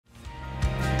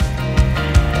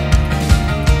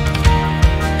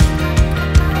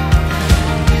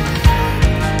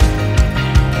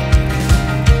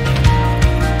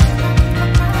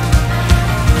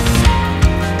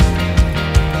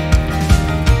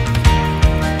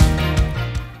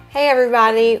Hey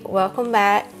everybody, welcome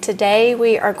back. Today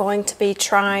we are going to be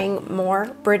trying more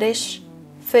British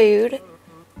food.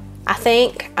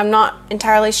 I'm not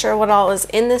entirely sure what all is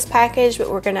in this package, but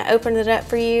we're going to open it up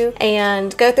for you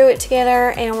and go through it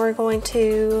together, and we're going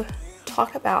to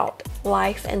talk about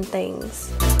life and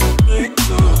things.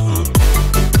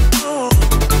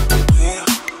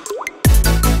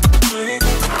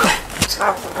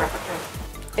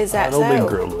 Is that so? Don't be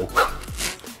grumbling.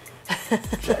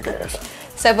 Jackass.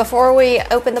 So before we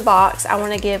open the box, I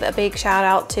want to give a big shout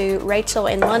out to Rachel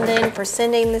in London for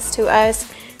sending this to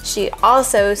us. She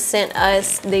also sent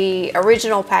us the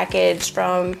original package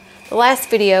from the last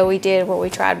video we did where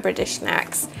we tried British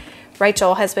snacks.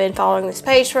 Rachel has been following this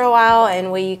page for a while,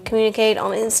 and we communicate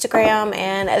on Instagram,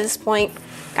 and at this point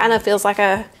kind of feels like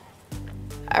a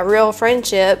real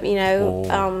friendship, you know.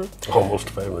 Almost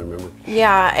a family member.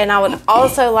 Yeah, and I would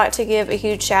also like to give a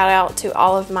huge shout out to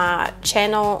all of my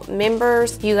channel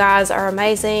members. You guys are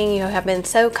amazing. You have been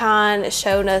so kind,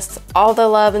 shown us all the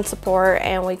love and support,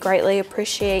 and we greatly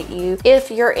appreciate you. If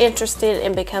you're interested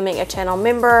in becoming a channel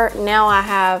member, now I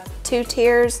have 2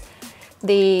 tiers.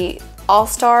 The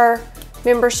All-Star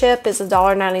membership is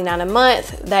 $1.99 a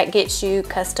month. That gets you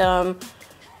custom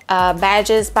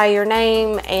badges by your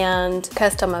name and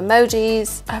custom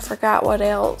emojis. I forgot what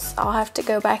else. I'll have to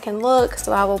go back and look,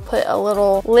 so I will put a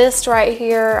little list right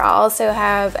here. I also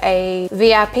have a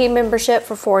VIP membership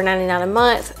for $4.99 a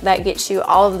month. That gets you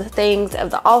all of the things of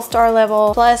the All-Star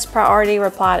level, plus priority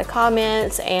reply to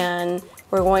comments, and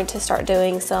we're going to start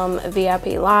doing some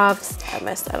VIP lives. I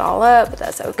messed that all up, but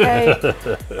that's okay.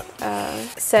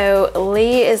 So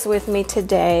Lee is with me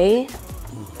today,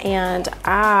 and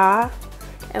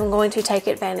I'm going to take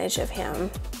advantage of him.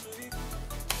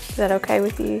 Is that okay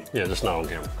with you? Yeah, just not on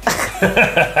camera.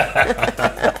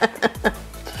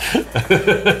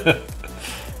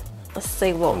 Let's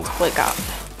see what we got.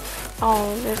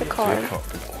 Oh, there's a card.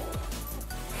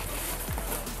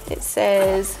 It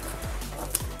says,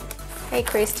 "Hey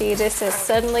Christy, this has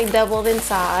suddenly doubled in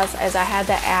size as I had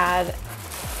to add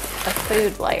a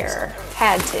food layer.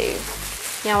 Had to.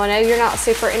 Now, I know you're not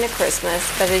super into Christmas,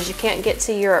 but as you can't get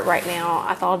to Europe right now,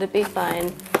 I thought it'd be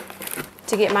fun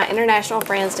to get my international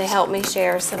friends to help me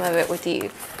share some of it with you.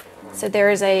 So there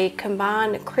is a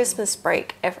combined Christmas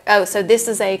break effort. Oh, so this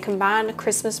is a combined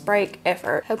Christmas break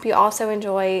effort. Hope you also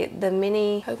enjoy the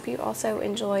mainly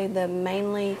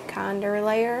kinder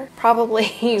layer.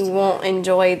 Probably you won't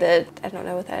enjoy the, I don't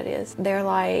know what that is. They're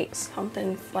like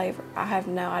something flavor. I have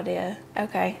no idea.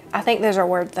 Okay, I think those are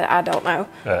words that I don't know.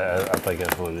 I think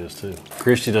that's what it is too.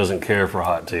 Christy doesn't care for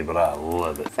hot tea, but I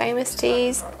love it. Famous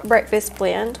Teas breakfast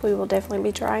blend. We will definitely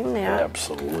be trying that.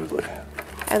 Absolutely.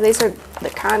 Oh, these are the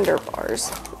kinder bars.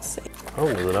 Let's see. I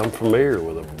don't know that I'm familiar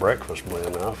with a breakfast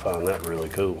blend. I find that really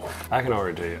cool. I can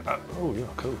already tell you, oh yeah,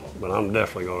 cool. But I'm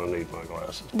definitely gonna need my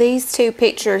glasses. These 2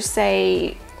 pictures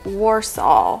say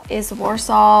Warsaw. Is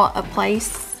Warsaw a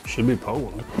place? Should be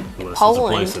Poland. Unless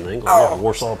Poland. it's a place in England. Oh. Yeah,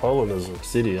 Warsaw, Poland is a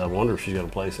city. I wonder if she's got a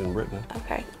place in Britain.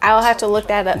 Okay, I'll have to look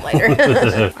that up later.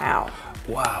 Wow.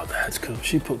 Wow, that's cool.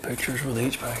 She put pictures with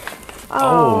each package.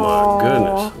 Oh my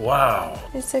goodness, wow.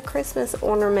 It's a Christmas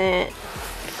ornament.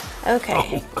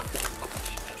 Okay.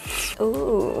 Oh.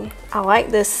 Ooh, I like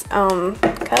this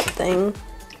cup thing.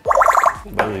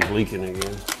 Bunny's leaking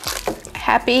again.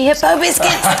 Happy Hippo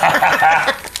biscuits.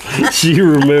 She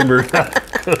remembered.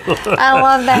 I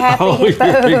love the Happy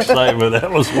Hippo. Your excitement, that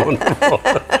was wonderful.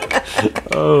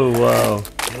 Oh wow.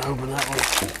 Can I open that one?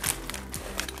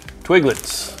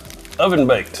 Twiglets, oven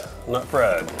baked, not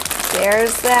fried.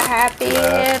 There's the Happy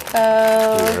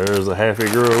Hippo. There's a happy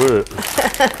girl with it.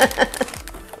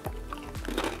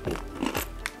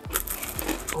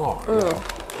 Oh,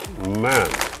 man.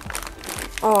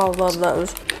 Oh, I love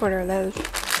those. What are those?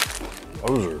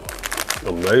 Those are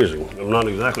amazing. I'm not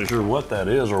exactly sure what that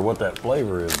is or what that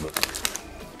flavor is, but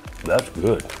that's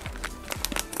good.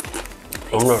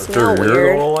 I'm not sure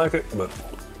you're gonna like it, but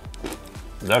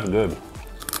that's good.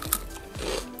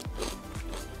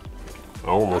 I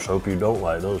almost hope you don't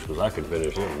like those, because I can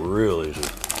finish them real easy.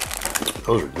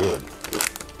 Those are good.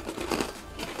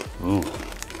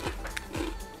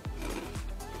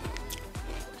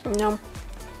 No.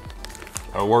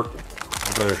 That'll work.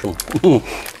 I'll finish them.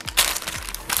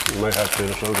 You might have to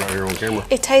finish those right here on camera.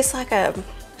 It tastes like a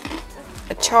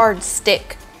charred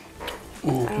stick.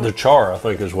 The char, I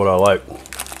think, is what I like,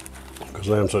 because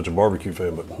I am such a barbecue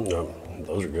fan, but no,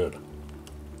 those are good.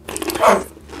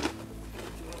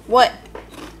 What?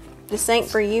 This ain't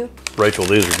for you? Rachel,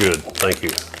 these are good. Thank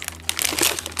you.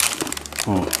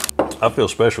 I feel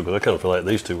special because I kind of feel like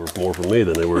these 2 were more for me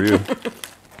than they were you.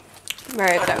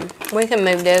 Right, so we can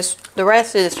move this. The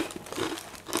rest is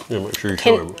Yeah, make sure you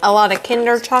show him. a lot of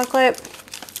Kinder chocolate,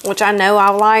 which I know I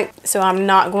like, so I'm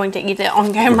not going to eat it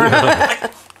on camera.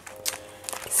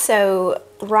 So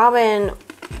Robin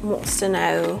wants to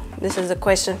know, this is a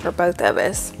question for both of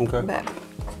us. Okay. But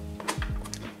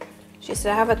she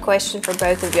said, I have a question for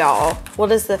both of y'all.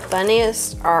 What is the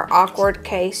funniest or awkward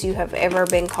case you have ever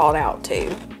been called out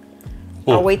to?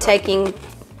 Are we taking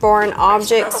foreign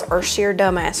objects or sheer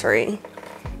dumbassery?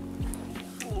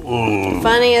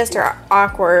 Funniest or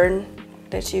awkward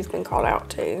that you've been called out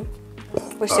to?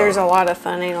 Which there's a lot of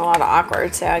funny and a lot of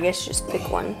awkward, so I guess just pick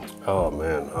one. Oh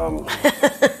man.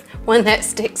 One that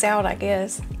sticks out, I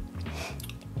guess.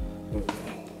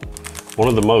 One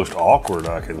of the most awkward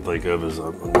I can think of is,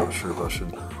 I'm not sure if I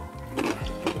should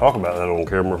talk about that on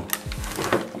camera.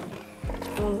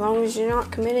 As long as you're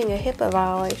not committing a HIPAA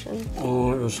violation.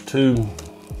 Well, it was two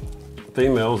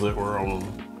females that were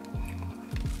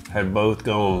had both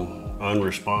gone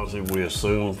unresponsive, we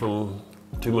assume, from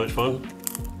too much fun.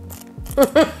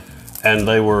 And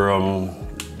they were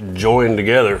joined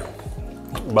together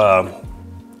by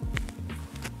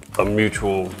a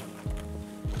mutual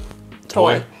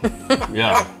toy.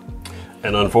 Yeah.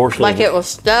 And unfortunately, Like it was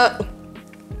stuck.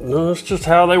 no, it's just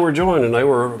how they were joined, and they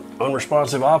were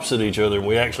unresponsive opposite each other, and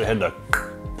we actually had to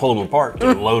pull them apart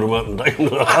to load them up and take them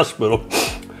to the hospital.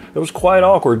 It was quite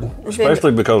awkward,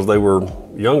 especially because they were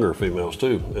younger females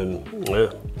too, and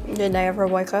yeah. Did they ever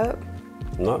wake up?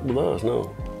 Not with us,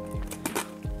 no.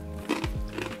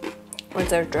 Was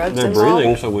there drugs They're involved?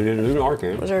 breathing, so we didn't do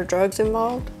Narcan. Was there drugs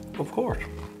involved? Of course.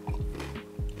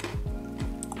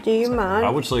 Do you mind? I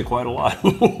would say quite a lot.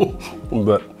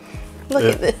 But Look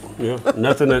at this. yeah,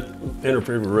 nothing that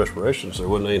interfered with respiration, so there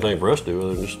wasn't anything for us to do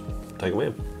other than just take them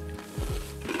in.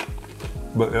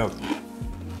 But yeah,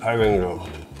 having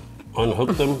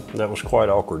unhooked them, that was quite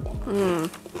awkward.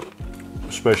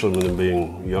 Especially with them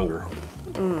being younger.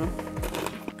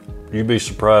 You'd be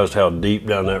surprised how deep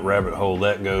down that rabbit hole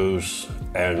that goes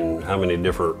and how many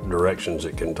different directions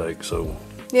it can take. So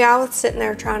Yeah, I was sitting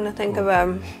there trying to think of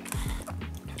a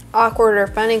awkward or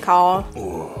funny call.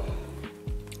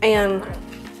 And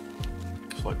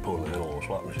it's like pulling a handle on a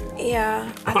slot machine.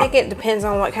 yeah, I think it depends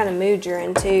on what kind of mood you're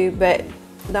into, but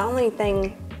the only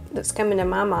thing that's coming to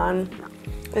my mind,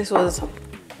 I've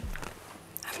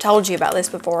told you about this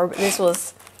before, but this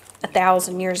was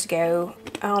 1,000 years ago.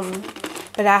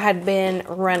 But I had been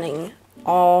running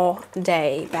all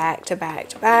day, back to back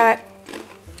to back.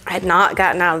 I had not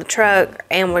gotten out of the truck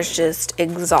and was just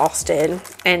exhausted.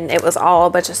 And it was all a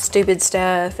bunch of stupid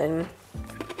stuff. And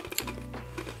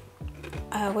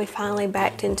we finally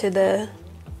backed into the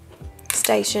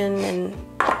station, and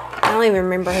I don't even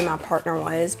remember who my partner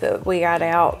was, but we got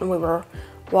out and we were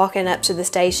walking up to the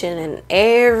station, and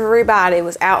everybody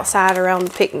was outside around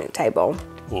the picnic table.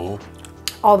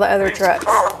 All the other trucks.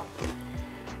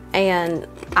 And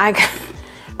I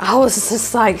was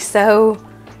just like so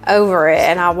over it,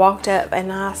 and I walked up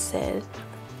and I said,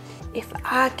 if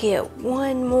I get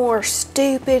one more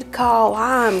stupid call,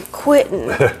 I'm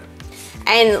quitting.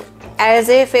 And as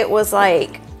if it was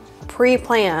like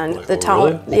pre-planned, Like, the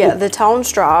tone, really? yeah, the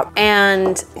tones dropped,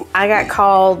 and I got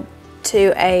called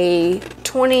to a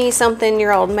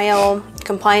 20-something-year-old male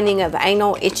complaining of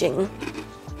anal itching.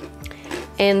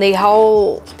 And the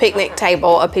whole picnic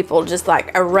table of people just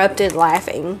like erupted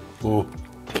laughing.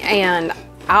 And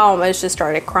I almost just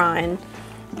started crying.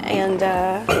 And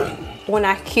when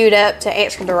I queued up to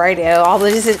answer the radio, all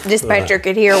the dispatcher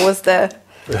could hear was the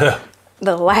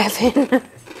laughing.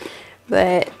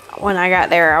 But when I got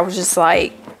there, I was just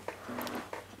like,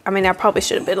 I mean, I probably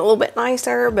should have been a little bit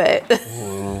nicer, but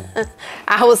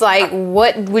I was like,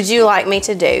 what would you like me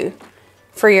to do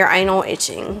for your anal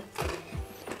itching?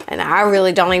 And I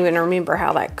really don't even remember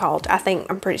how that called.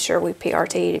 I'm pretty sure we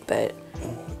PRT'd, but.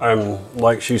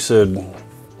 Like she said,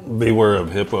 beware of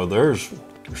HIPAA. There's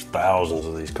thousands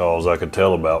of these calls I could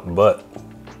tell about, but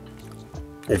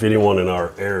if anyone in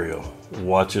our area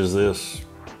watches this,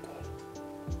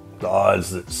 the odds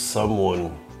that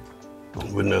someone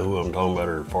would know who I'm talking about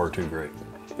are far too great.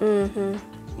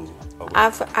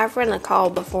 I've run a call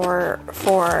before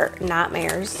for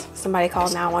nightmares. Somebody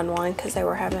called 911 because they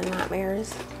were having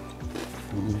nightmares.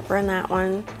 Run that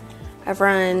one. I've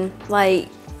run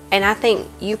and I think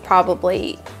you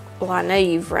probably, well, I know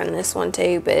you've run this one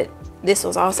too, but this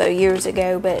was also years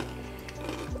ago, but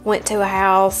went to a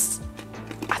house,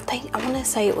 I want to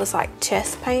say it was like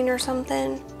chest pain or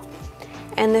something.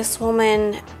 And this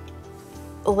woman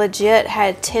legit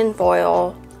had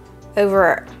tinfoil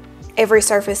over every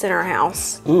surface in her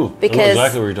house. Because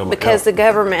exactly what you're talking about. Because the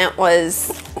government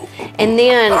was, and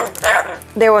then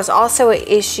there was also an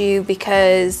issue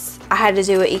because I had to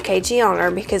do an EKG on her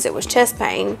because it was chest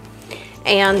pain.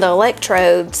 And the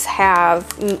electrodes have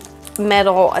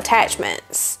metal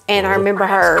attachments. And I remember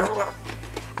her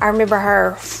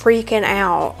freaking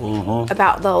out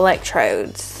about the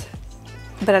electrodes.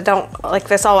 But I don't, like,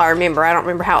 that's all I remember. I don't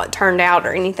remember how it turned out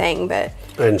or anything, but.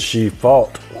 And she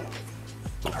fought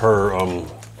her, I'm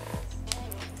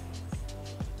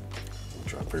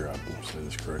trying to figure out how to say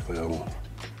this correctly.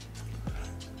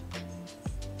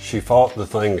 She fought the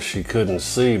things she couldn't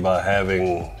see by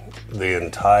having the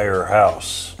entire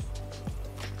house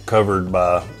covered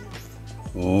by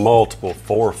multiple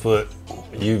 4-foot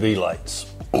UV lights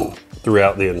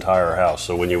throughout the entire house.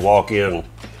 So when you walk in,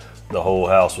 the whole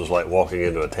house was like walking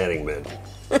into a tanning bed.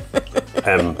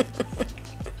 And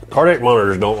cardiac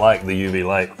monitors don't like the UV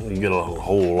light. You get a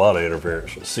whole lot of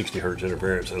interference, 60 hertz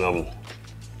interference. And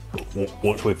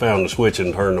once we found the switch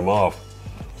and turned them off,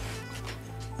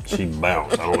 she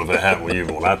bounced. I don't know if it happened with you,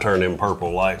 but when I turned them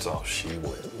purple lights off, she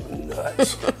went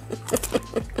nuts.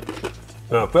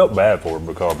 Now, I felt bad for her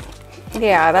because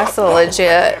yeah, that's a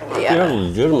legit, she had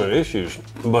legitimate issues,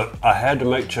 but I had to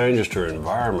make changes to her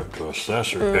environment to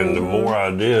assess her. And the more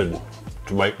I did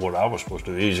to make what I was supposed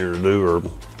to do easier to do or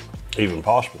even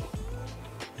possible,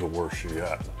 the worse she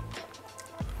got.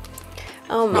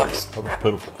 Yes, that was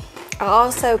pitiful. I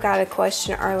also got a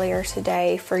question earlier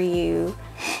today for you.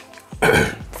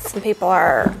 Some people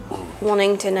are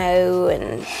wanting to know,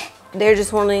 and they're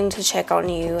just wanting to check on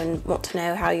you and want to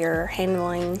know how you're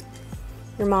handling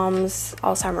your mom's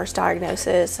Alzheimer's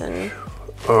diagnosis. And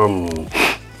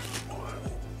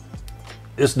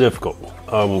it's difficult.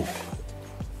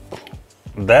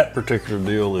 That particular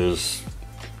deal is,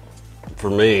 for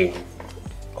me,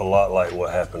 a lot like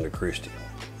what happened to Christy.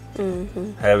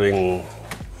 Having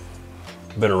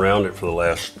been around it for the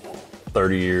last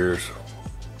 30 years,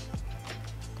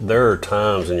 there are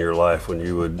times in your life when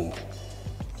you would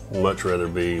much rather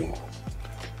be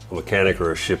a mechanic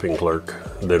or a shipping clerk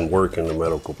than work in the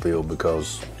medical field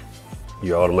because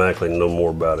you automatically know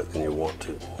more about it than you want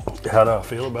to. How do I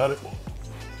feel about it?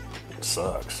 It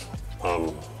sucks.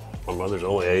 My mother's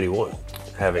only 81.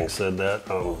 Having said that,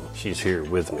 she's here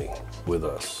with me, with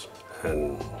us,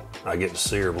 and I get to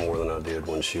see her more than I did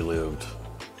when she lived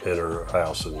in her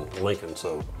house in Lincoln.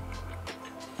 So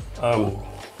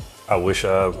I wish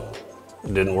I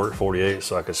didn't work 48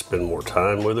 so I could spend more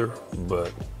time with her,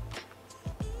 but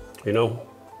you know,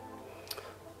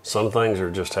 some things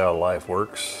are just how life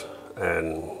works,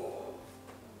 and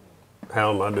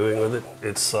how am I doing with it?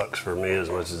 It sucks for me as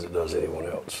much as it does anyone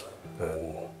else,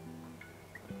 and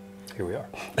here we are.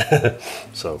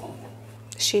 So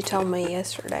she told me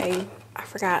yesterday, I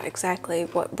forgot exactly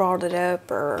what brought it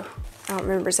up, or I don't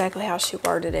remember exactly how she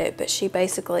worded it, but she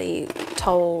basically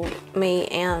told me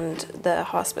and the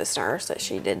hospice nurse that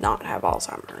she did not have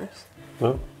Alzheimer's.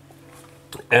 Well,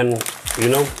 and you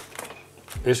know,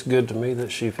 it's good to me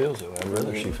that she feels that way. I'd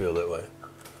rather she feel that way.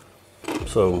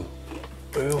 So,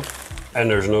 well, and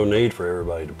there's no need for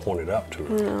everybody to point it out to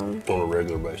her on a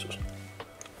regular basis.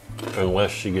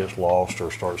 Unless she gets lost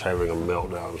or starts having a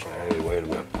meltdown and say, hey, wait a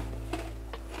minute.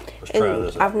 Let's try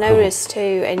this out. I've noticed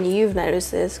too, and you've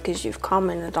noticed this because you've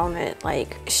commented on it,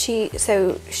 like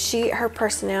her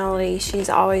personality, she's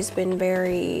always been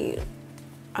very,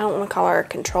 I don't want to call her a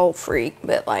control freak,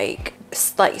 but like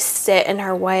set in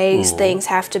her ways. Things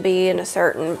have to be in a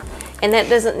certain, and that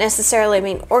doesn't necessarily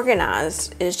mean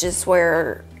organized. It's just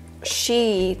where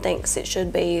she thinks it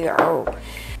should be.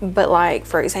 But like,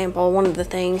 for example, one of the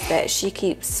things that she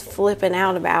keeps flipping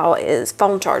out about is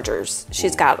phone chargers.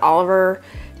 She's got all of her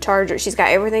chargers. She's got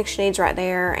everything she needs right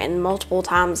there, and multiple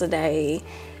times a day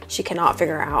she cannot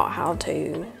figure out how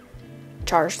to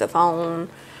charge the phone.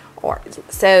 Or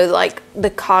so like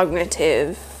the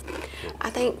cognitive,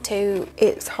 I think too,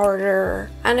 it's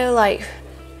harder. I know, like,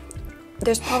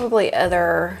 there's probably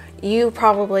you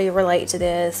probably relate to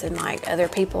this, and like other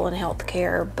people in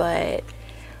healthcare, but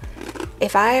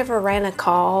if I ever ran a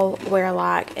call where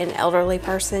like an elderly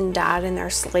person died in their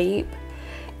sleep,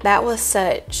 that was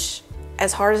such,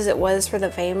 as hard as it was for the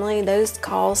family, those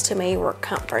calls to me were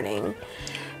comforting,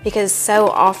 because so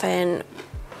often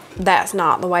that's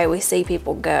not the way we see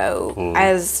people go.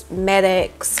 As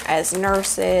medics, as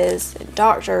nurses,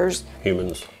 doctors,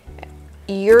 humans,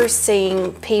 you're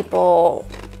seeing people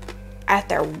at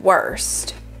their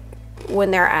worst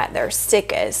when they're at their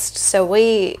sickest. So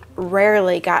we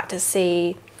rarely got to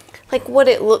see like what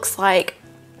it looks like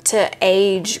to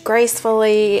age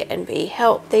gracefully and be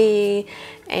healthy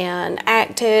and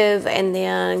active and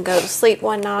then go to sleep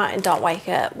one night and don't wake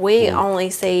up. We only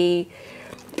see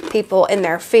people in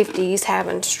their 50s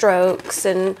having strokes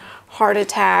and heart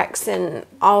attacks and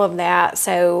all of that.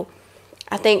 So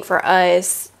I think for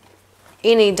us,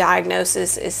 any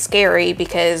diagnosis is scary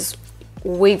because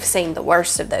we've seen the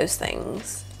worst of those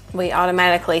things. We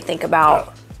automatically think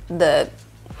about the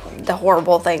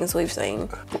horrible things we've seen.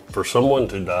 For someone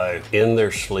to die in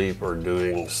their sleep or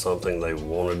doing something they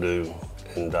want to do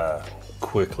and die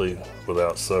quickly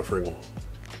without suffering,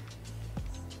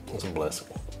 it's a blessing.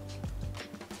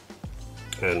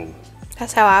 And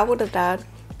that's how I would have died.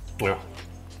 Yeah,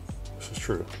 this is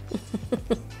true.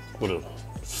 Would have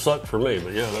sucked for me,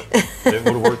 but yeah, it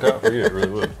would have worked out for you. It really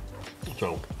would.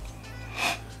 So,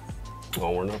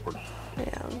 onward and upward.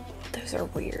 Yeah, those are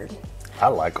weird. I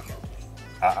like them.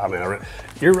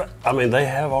 You're right. I mean, they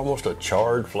have almost a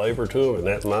charred flavor to them, and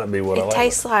that might be what I like. It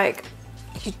tastes like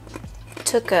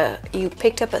you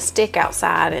picked up a stick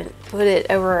outside and put it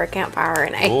over a campfire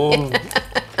and ate it.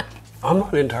 I'm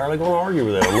not entirely going to argue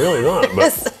with that. I'm really not.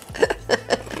 But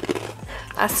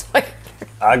I swear.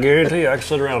 I guarantee you, I can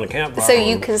sit around a campfire. So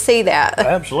you can see that.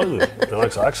 Absolutely. And like I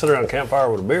said, I can sit around a campfire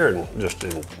with a beer and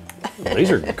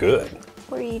these are good.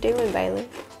 What are you doing, Bailey?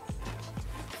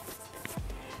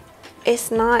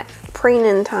 It's not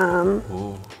preening time.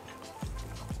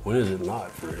 When is it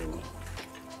not for him?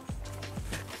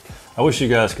 I wish you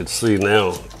guys could see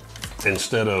now,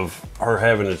 instead of her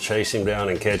having to chase him down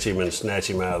and catch him and snatch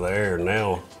him out of the air,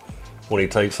 now when he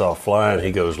takes off flying,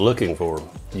 he goes looking for him.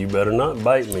 You better not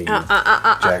bite me,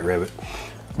 jackrabbit.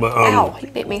 But, ow, he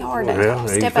bit me hard. Yeah,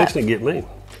 he's fixing to get me.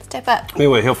 Step up.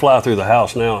 Anyway, he'll fly through the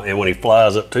house now, and when he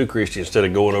flies up to Christy, instead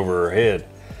of going over her head,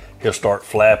 he'll start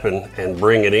flapping and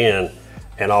bring it in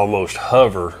and almost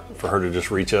hover for her to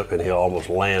just reach up, and he'll almost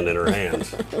land in her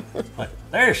hands. Like,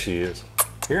 there she is.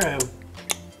 Here I am.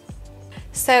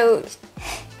 So,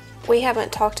 we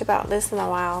haven't talked about this in a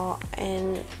while,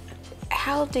 and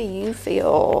how do you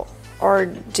feel, or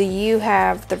do you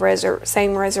have the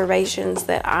same reservations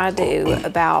that I do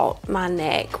about my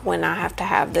neck when I have to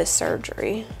have this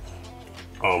surgery?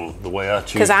 The way I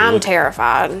choose, because I'm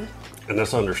terrified. And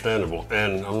that's understandable,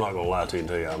 and I'm not going to lie to you and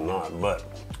tell you I'm not, but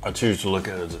I choose to look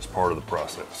at it as it's part of the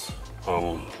process.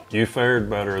 You fared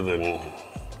better than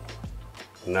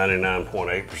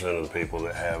 99.8% of the people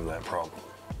that have that problem.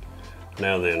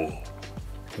 Now then,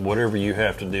 whatever you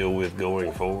have to deal with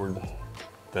going forward,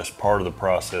 that's part of the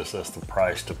process. That's the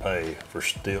price to pay for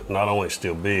not only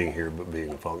still being here, but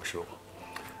being functional.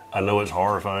 I know it's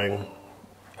horrifying.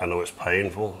 I know it's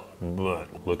painful, but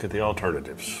look at the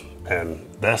alternatives. And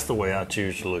that's the way I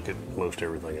choose to look at most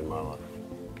everything in my life.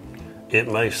 It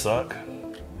may suck.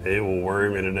 It will worry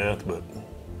me to death, but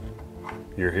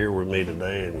you're here with me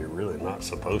today and you're really not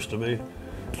supposed to be.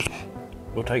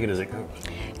 We'll take it as it goes.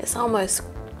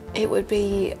 It would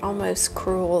be almost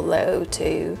cruel though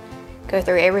to go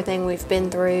through everything we've been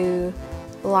through.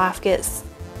 Life gets,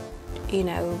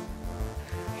 well,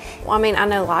 I mean, I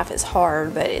know life is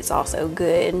hard, but it's also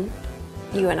good.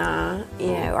 You and I,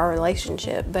 our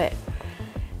relationship, but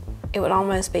it would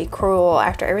almost be cruel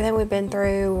after everything we've been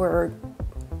through. We're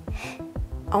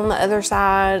on the other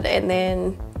side, and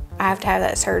then I have to have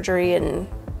that surgery. And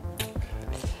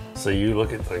so you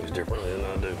look at things differently than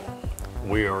I do.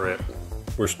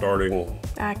 We're starting.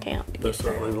 I can't. That's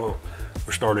not really long.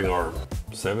 We're starting our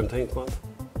 17th month,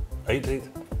 18th.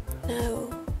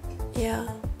 No. Yeah.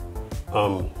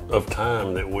 Of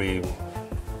time that we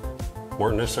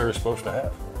weren't necessarily supposed to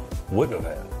have, wouldn't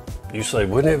have had. You say,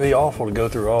 wouldn't it be awful to go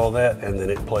through all that and then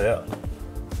it play out?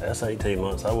 That's 18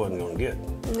 months I wasn't going to get.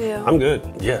 Yeah. I'm good.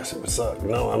 Yes, it would suck.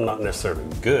 No, I'm not necessarily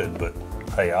good, but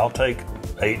hey, I'll take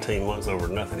 18 months over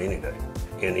nothing any day,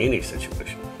 in any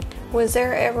situation. Was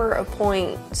there ever a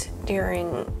point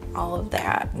during all of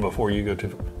that? Before you go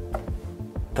to,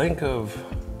 think of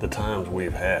the times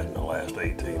we've had in the last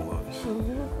 18 months.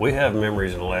 Mm-hmm. We have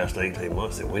memories in the last 18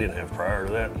 months that we didn't have prior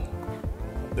to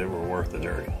that were worth the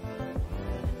journey.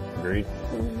 Agreed?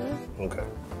 Mm-hmm. Okay.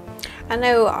 I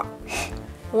know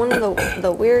one of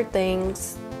the weird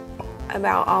things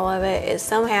about all of it is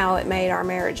somehow it made our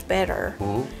marriage better.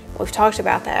 Mm-hmm. We've talked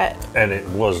about that. And it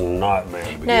was not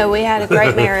bad. No, we had a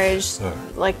great marriage.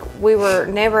 Like, we were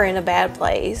never in a bad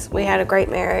place. We had a great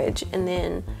marriage, and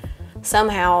then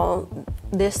somehow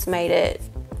this made it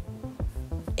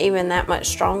even that much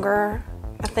stronger,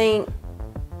 I think.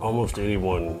 Almost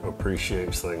anyone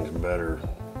appreciates things better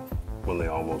when they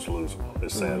almost lose them,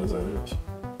 as sad as that is.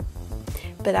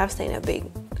 But I've seen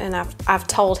and I've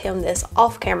told him this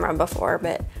off camera before,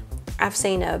 but I've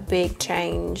seen a big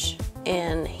change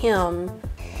in him.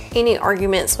 Any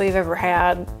arguments we've ever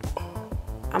had,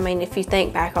 I mean, if you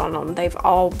think back on them, they've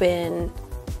all been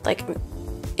like,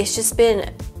 it's just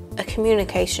been a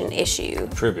communication issue.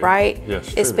 Trivial. Right?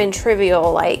 Yes. It's been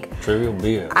trivial, like trivial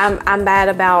BS. I'm bad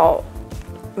about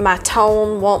my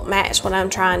tone won't match what I'm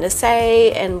trying to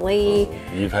say, and Lee...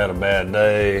 You've had a bad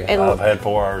day, and I've had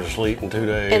 4 hours of sleep in 2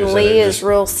 days. And Lee is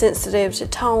real sensitive to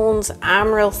tones.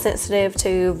 I'm real sensitive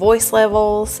to voice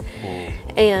levels.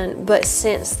 But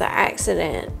since the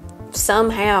accident,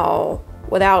 somehow,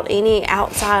 without any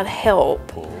outside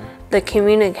help, the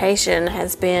communication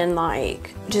has been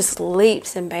like just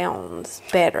leaps and bounds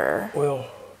better. Well,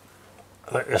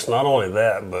 it's not only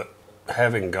that, but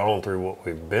having gone through what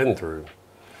we've been through,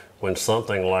 when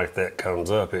something like that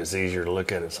comes up, it's easier to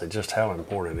look at it and say, just how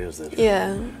important is this?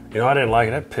 Yeah. You know, I didn't like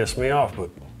it. That pissed me off, but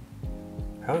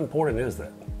how important is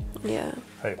that? Yeah.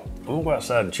 Hey, I'm going to go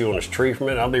outside and chew on this tree for a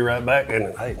minute. I'll be right back.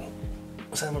 And, hey,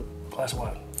 let's have a glass of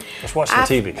wine. Let's watch some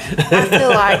TV.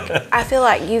 I feel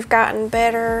like you've gotten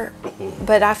better,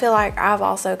 but I feel like I've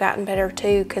also gotten better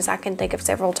too, because I can think of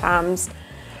several times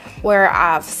where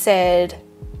I've said,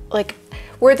 like,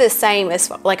 we're the same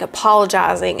as, like,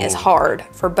 apologizing is hard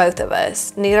for both of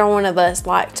us. Neither one of us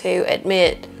like to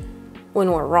admit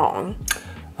when we're wrong.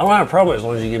 I don't have a problem as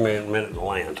long as you give me a minute to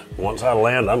land. Once I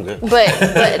land, I'm good.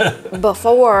 But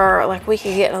before, like, we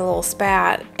could get in a little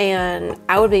spat and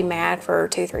I would be mad for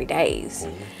 2-3 days.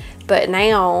 But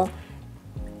now,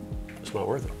 it's not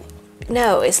worth it.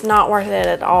 No, it's not worth it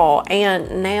at all.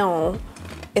 And now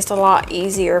it's a lot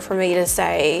easier for me to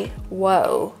say,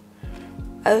 whoa,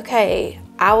 okay,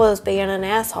 I was being an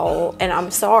asshole and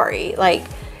I'm sorry. Like,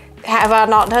 have I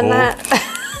not done that?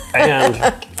 And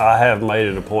I have made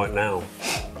it a point now,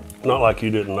 not like you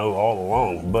didn't know all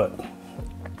along, but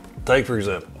take for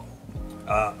example,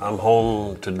 I'm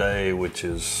home today, which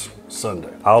is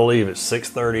Sunday. I'll leave at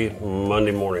 6:30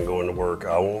 Monday morning going to work.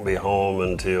 I won't be home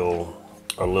until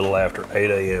a little after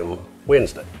 8 a.m.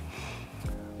 Wednesday.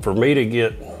 For me to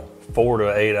get 4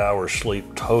 to 8 hours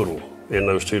sleep total in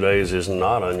those 2 days is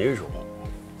not unusual.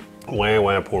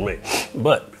 Wham, poor me.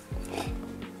 But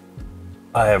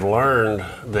I have learned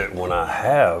that when I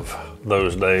have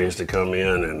those days to come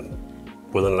in and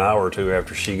within an hour or two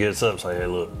after she gets up, say, hey,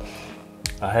 look,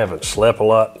 I haven't slept a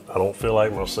lot. I don't feel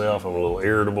like myself. I'm a little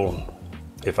irritable.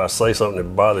 If I say something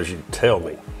that bothers you, tell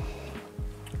me.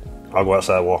 I'll go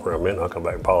outside, walk around a minute, and I'll come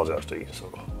back and apologize to you.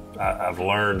 So I've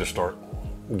learned to start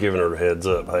giving her a heads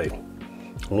up. Hey,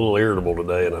 I'm a little irritable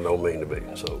today and I don't mean to be.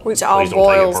 So which all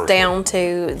boils down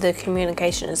to the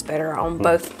communication is better on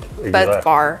both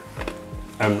far.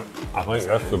 And I think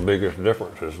that's the biggest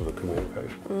difference is the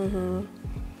communication.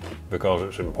 Because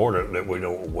it's important that we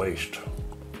don't waste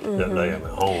that day I'm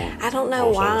at home. I don't know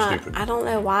why. I don't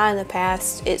know why in the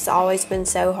past it's always been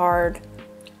so hard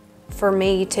for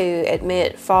me to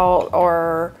admit fault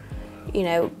or, you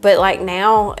know, but like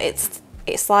now it's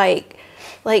like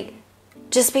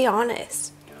just be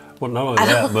honest. Well, not only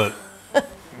that, but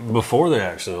before the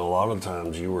accident, a lot of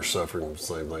times you were suffering the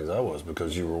same things I was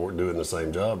because you were doing the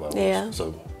same job I was. Yeah.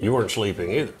 So you weren't sleeping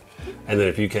either. And then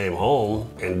if you came home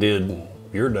and did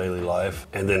your daily life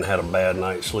and then had a bad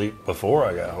night's sleep before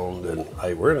I got home, then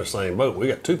hey, we're in the same boat. We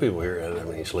got 2 people here that haven't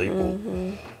had any sleep.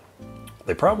 And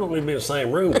they probably be in the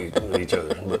same room with each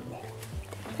other. But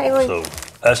so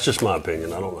that's just my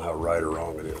opinion. I don't know how right or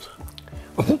wrong it is.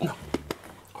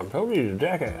 I'm telling you,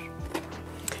 jackass.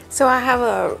 So I have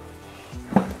a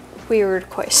weird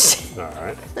question. All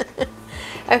right.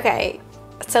 Okay,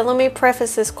 so let me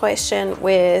preface this question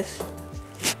with,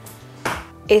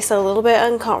 it's a little bit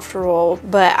uncomfortable,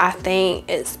 but I think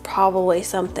it's probably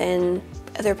something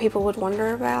other people would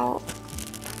wonder about.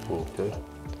 Okay.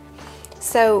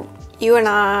 So you and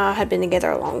I had been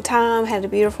together a long time, had a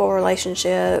beautiful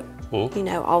relationship, you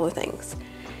know, all the things.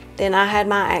 Then I had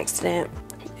my accident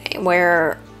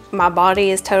where my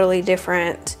body is totally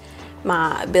different.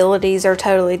 My abilities are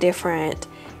totally different.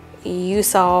 You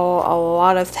saw a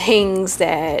lot of things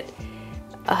that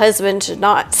a husband should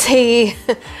not see.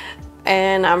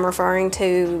 And I'm referring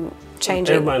to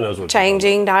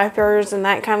changing diapers and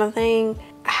that kind of thing.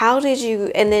 How did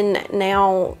you, and then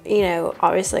now, you know,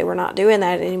 obviously we're not doing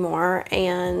that anymore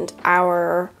and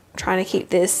our trying to keep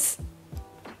this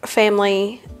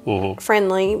family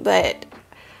friendly, but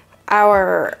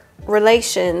our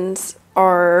relations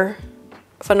are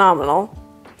phenomenal.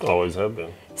 Always have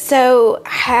been. So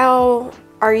how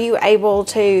are you able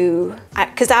to,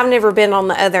 because I've never been on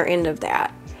the other end of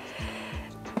that.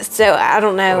 So I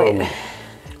don't know.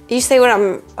 You see what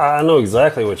I know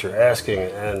exactly what you're asking,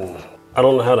 and I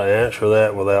don't know how to answer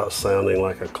that without sounding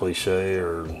like a cliche,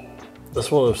 or that's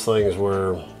one of those things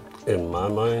where in my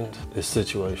mind it's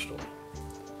situational.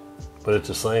 But at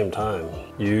the same time,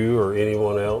 you or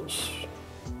anyone else,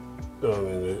 I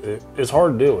mean, it's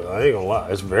hard to deal with. I ain't gonna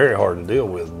lie, it's very hard to deal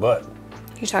with, but.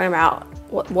 You're talking about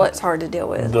what's hard to deal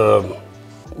with?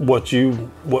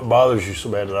 what bothers you so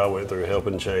bad that I went through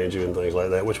helping change you and things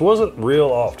like that, which wasn't real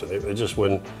often. It just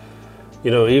when,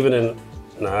 even in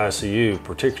the ICU,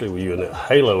 particularly with you and that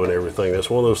halo and everything, that's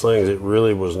one of those things, it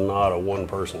really was not a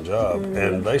one-person job.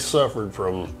 And they suffered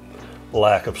from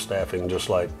lack of staffing just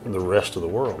like the rest of the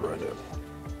world right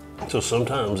now. So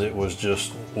sometimes it was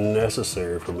just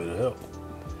necessary for me to help.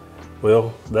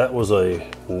 Well, that was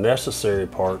a necessary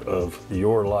part of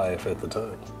your life at the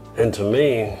time. And to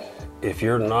me, if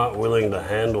you're not willing to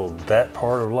handle that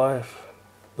part of life,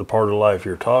 the part of life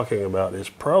you're talking about is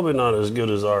probably not as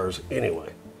good as ours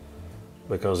anyway.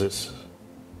 Because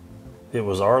it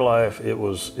was our life, it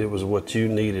was what you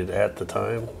needed at the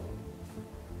time,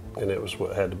 and it was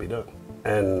what had to be done.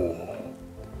 And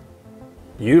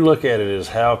you look at it as,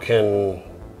 how can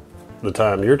the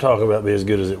time you're talking about be as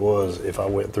good as it was if I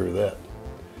went through that?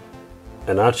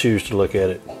 And I choose to look at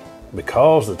it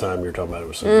because the time you're talking about it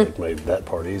was so good, it made that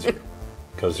part easier.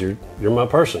 Because you're my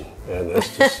person, and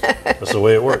that's the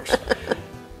way it works.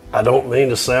 I don't mean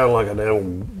to sound like a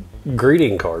damn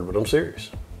greeting card, but I'm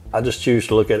serious. I just choose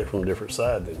to look at it from a different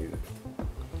side than you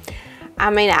do.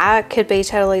 I mean, I could be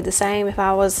totally the same if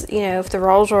I was, if the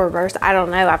roles were reversed. I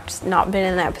don't know. I've just not been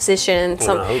in that position.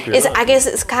 I guess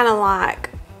it's kind of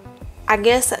like,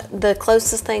 the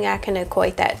closest thing I can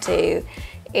equate that to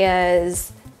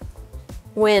is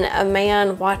when a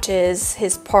man watches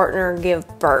his partner give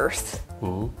birth.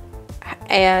 But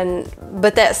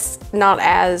that's not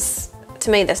to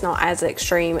me, that's not as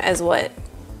extreme as what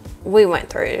we went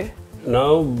through.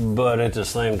 No, but at the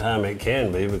same time it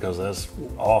can be, because that's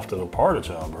often a part of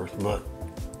childbirth, but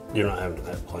you're not having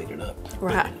that plated up.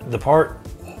 Right. But the part,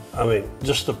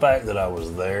 just the fact that I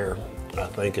was there, I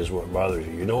think is what bothers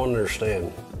you. You don't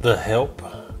understand. The help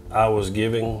I was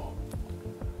giving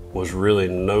was really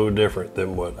no different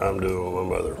than what I'm doing with my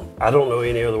mother. I don't know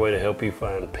any other way to help you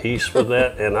find peace with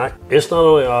that. And it's not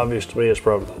only obvious to me, it's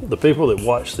probably the people that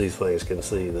watch these things can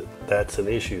see that that's an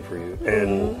issue for you.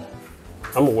 And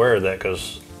I'm aware of that,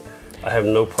 because I have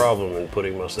no problem in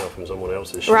putting myself in someone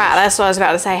else's shoes. Right, that's what I was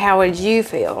about to say. How would you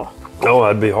feel? Oh,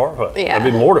 I'd be horrified. Yeah. I'd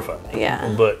be mortified.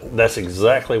 Yeah. But that's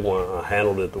exactly why I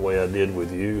handled it the way I did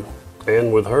with you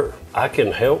and with her. I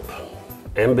can help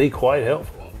and be quite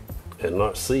helpful and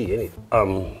not see anything.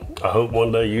 I hope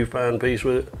one day you find peace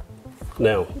with it.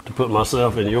 Now, to put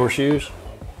myself in your shoes,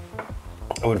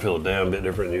 I would feel a damn bit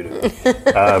different than you do.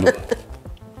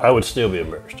 I would still be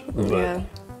embarrassed. But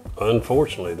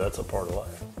unfortunately, that's a part of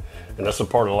life. And that's a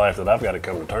part of life that I've got to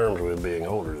come to terms with, being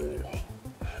older than you.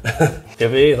 If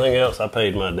anything else, I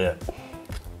paid my debt.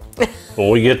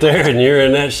 When we get there and you're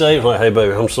in that shape, like, hey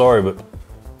baby, I'm sorry, but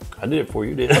I did it before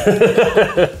you did.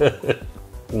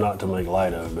 Not to make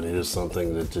light of it, but it is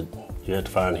something that you have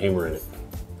to find humor in it,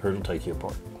 or it'll take you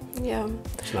apart. Yeah.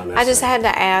 It's not necessary. I just had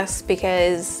to ask,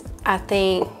 because I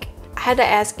had to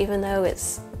ask even though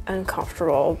it's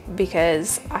uncomfortable,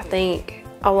 because I think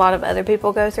a lot of other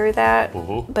people go through that,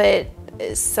 but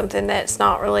it's something that's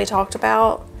not really talked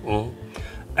about.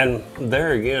 And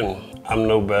there again, I'm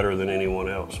no better than anyone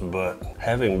else, but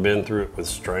having been through it with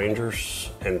strangers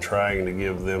and trying to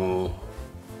give them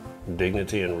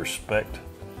dignity and respect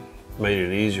made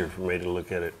it easier for me to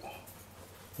look at it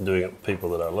doing it with people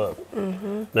that I love.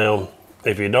 Now,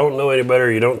 if you don't know any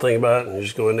better, you don't think about it, and you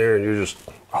just go in there and you're just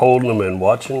holding them and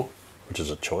watching, which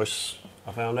is a choice,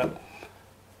 I found out,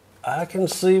 I can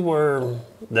see where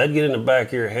that'd get in the back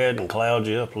of your head and cloud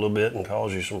you up a little bit and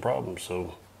cause you some problems.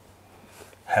 So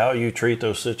how you treat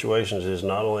those situations is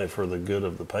not only for the good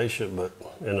of the patient, but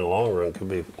in the long run could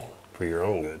be for your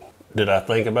own good. Did I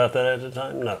think about that at the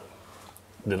time? No.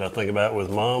 Did I think about it with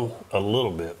Mom? A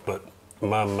little bit, but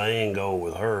my main goal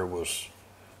with her was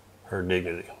her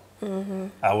dignity.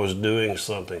 I was doing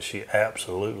something she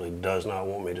absolutely does not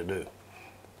want me to do.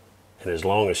 And as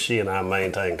long as she and I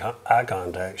maintain eye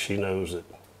contact, she knows that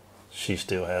she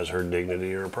still has her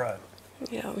dignity or her pride.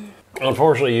 Yeah.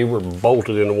 Unfortunately, you were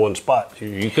bolted into one spot.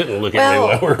 You couldn't look at me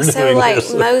while we were doing this. So like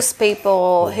most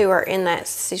people who are in that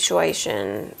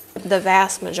situation, the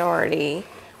vast majority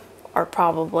are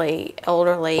probably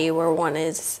elderly, where one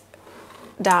is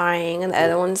dying and the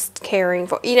other one's caring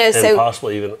for, and so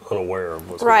possibly even unaware of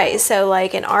what's right. going on. So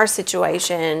like in our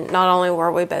situation, not only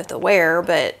were we both aware,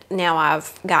 but now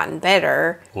I've gotten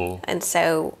better, and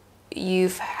so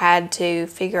you've had to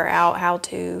figure out how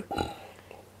to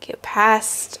get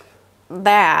past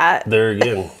that. There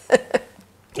again,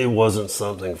 it wasn't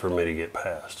something for me to get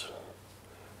past.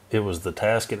 It was the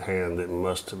task at hand that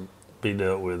must be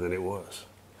dealt with, and it was.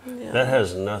 Yeah. That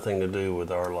has nothing to do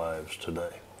with our lives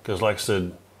today. Because like I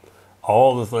said,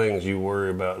 all the things you worry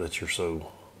about that you're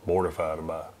so mortified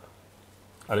about,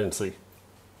 I didn't see.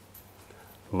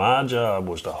 My job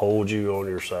was to hold you on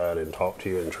your side and talk to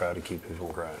you and try to keep you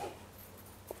from crying.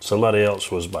 Somebody else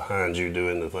was behind you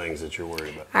doing the things that you're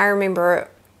worried about. I remember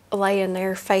laying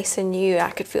there facing you.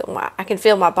 I could feel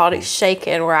my body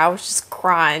shaking where I was just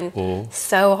crying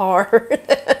so hard.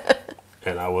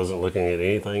 And I wasn't looking at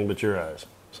anything but your eyes.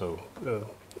 So,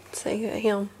 See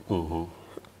him.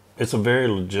 it's a very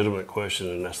legitimate question,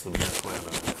 and that's the best way of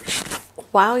it.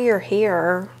 While you're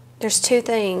here, there's two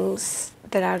things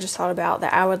that I just thought about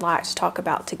that I would like to talk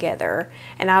about together.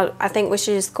 And I think we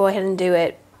should just go ahead and do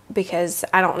it because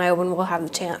I don't know when we'll have the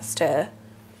chance to.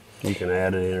 You can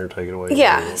add it in or take it away.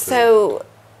 Yeah, so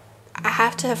I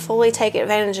have to fully take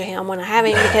advantage of him when I have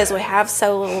him because we have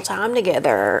so little time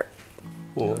together.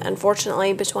 Yeah.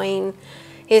 Unfortunately, between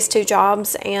his two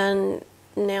jobs and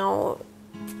now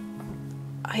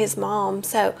his mom.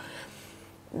 So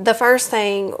the first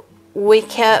thing, we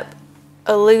kept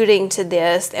alluding to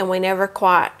this and we never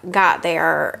quite got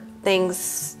there.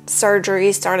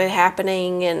 Surgery started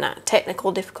happening and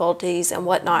technical difficulties and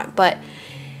whatnot. But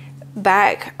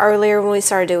back earlier when we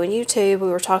started doing YouTube, we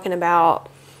were talking about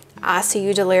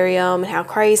ICU delirium and how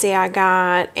crazy I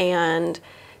got and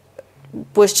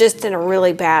was just in a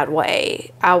really bad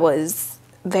way. I was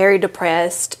very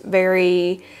depressed,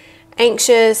 very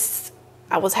anxious.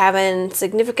 I was having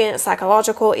significant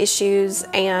psychological issues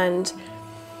and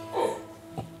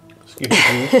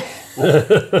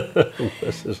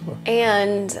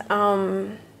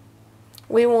and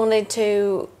we wanted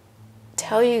to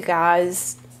tell you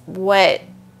guys what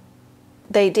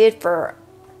they did for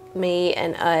me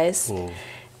and us,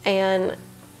 and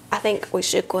I think we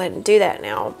should go ahead and do that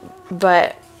now.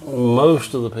 But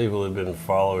most of the people that have been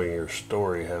following your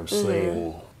story have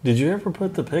seen. Did you ever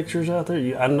put the pictures out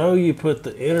there? I know you put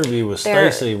the interview with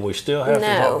Stacy. We still have to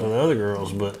talk to the other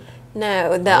girls, but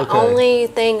no, the only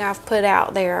thing I've put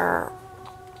out there,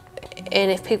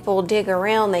 and if people dig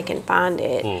around they can find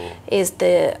it, is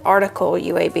the article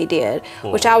UAB did,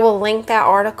 which I will link that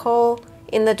article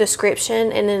in the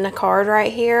description and in the card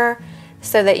right here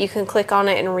so that you can click on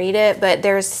it and read it. But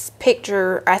I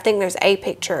think there's a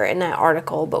picture in that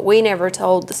article, but we never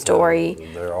told the story.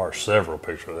 There are several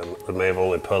pictures. They may have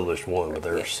only published one, but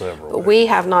there are several. But we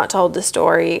have not told the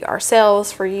story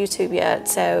ourselves for YouTube yet.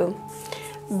 So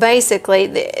basically,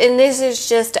 and this is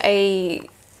just an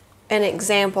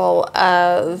example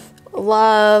of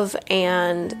love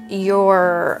and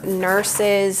your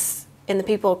nurses and the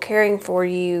people caring for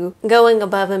you going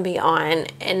above and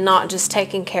beyond and not just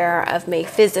taking care of me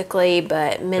physically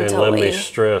but mentally. And let me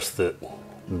stress that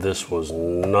this was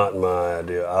not my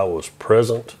idea. I was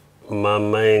present. My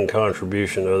main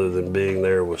contribution other than being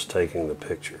there was taking the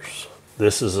pictures.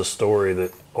 This is a story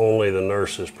that only the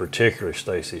nurses, particularly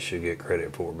Stacy, should get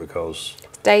credit for because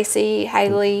Stacy,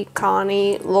 Haley,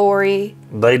 Connie, Lori.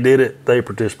 They did it. They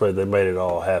participated. They made it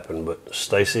all happen. But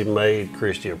Stacy made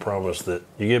Christy a promise that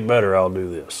you get better, I'll do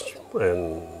this.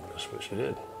 And that's what she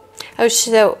did. Oh,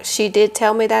 so she did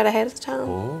tell me that ahead of time?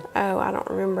 Oh, I don't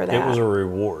remember that. It was a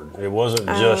reward. It wasn't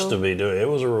just to be doing it. It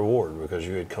was a reward because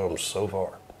you had come so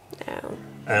far. Oh.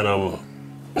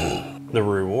 And the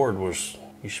reward was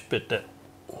you spit that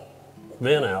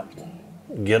vent out,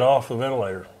 get off the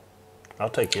ventilator. I'll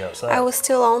take you outside. I was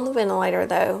still on the ventilator,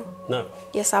 though. No.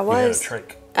 Yes, I was. You had a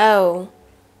trach. Oh.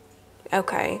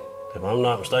 Okay. If I'm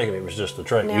not mistaken, it was just a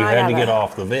trach. Now You I had to gotta- get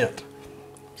off the vent.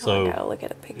 So I gotta look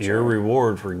at a picture. your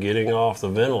reward for getting off the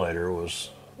ventilator was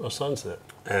a sunset.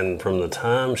 And from the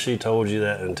time she told you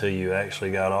that until you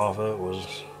actually got off of it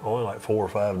was only like 4 or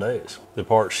 5 days. The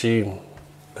part she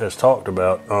has talked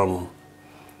about, not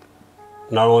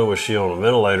only was she on a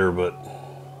ventilator, but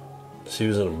she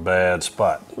was in a bad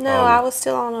spot. No, I was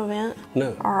still on a vent.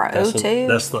 No. Or that's O2?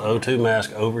 That's the O2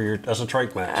 mask over your, that's a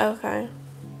trach mask. Okay.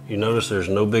 You notice there's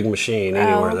no big machine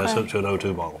anywhere. That's okay. up to an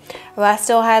O2 bottle. Well, I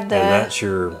still had the... And that's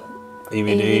your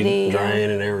EVD, drain,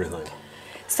 and everything.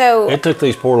 So... It took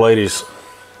these poor ladies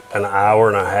an hour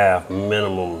and a half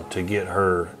minimum to get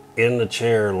her in the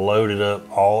chair, loaded up,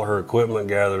 all her equipment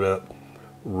gathered up,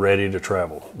 ready to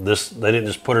travel. They didn't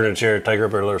just put her in a chair, take her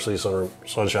up there, let her see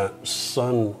sunset,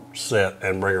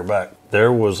 and bring her back.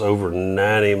 There was over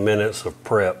 90 minutes of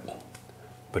prep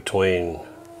between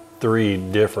 3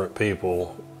 different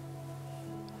people.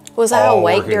 Was I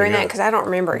awake working during that? together. Because I don't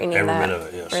remember any of Every that. minute of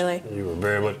it, yes. Really? You were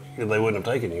very much, they wouldn't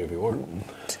have taken you if you weren't.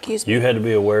 Excuse me. You had to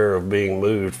be aware of being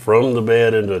moved from the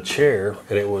bed into a chair,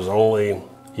 and it was only,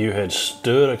 you had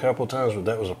stood a couple times, but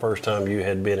that was the first time you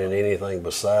had been in anything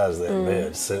besides that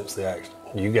bed since the accident.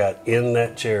 You got in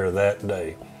that chair that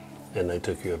day, and they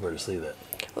took you up there to see that.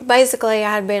 Basically,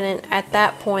 I had been at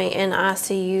that point in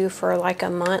ICU for like a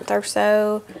month or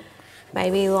so,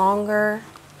 maybe longer.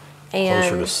 And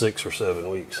closer to 6 or 7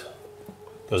 weeks.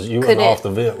 Because you went off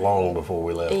the vent long before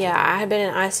we left. Yeah, I had been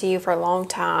in ICU for a long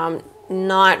time,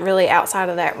 not really outside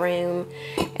of that room,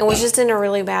 and was just in a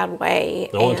really bad way.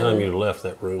 The only time you left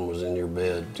that room was in your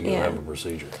bed to go have a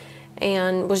procedure.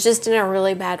 And was just in a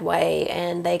really bad way,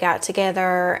 and they got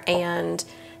together and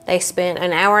they spent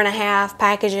an hour and a half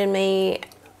packaging me.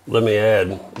 Let me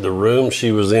add, the room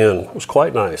she was in was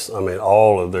quite nice. I mean,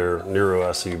 all of their neuro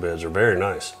ICU beds are very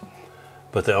nice.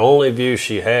 But the only view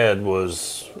she had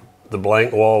was the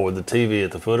blank wall with the TV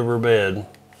at the foot of her bed.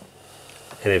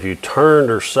 And if you turned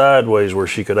her sideways where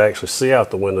she could actually see out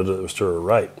the window that was to her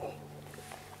right,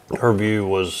 her view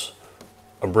was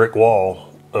a brick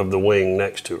wall of the wing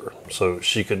next to her. So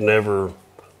she could never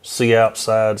see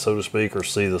outside, so to speak, or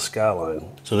see the skyline.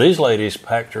 So these ladies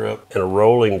packed her up in a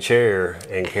rolling chair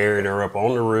and carried her up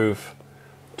on the roof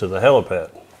to the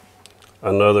helipad.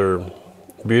 Another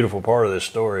beautiful part of this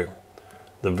story,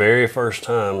 the very first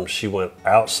time she went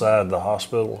outside the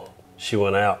hospital, she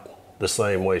went out the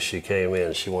same way she came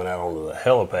in. She went out onto the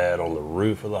helipad on the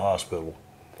roof of the hospital.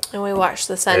 And we watched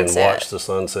the sunset. And watched the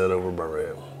sunset over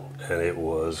Birmingham. And it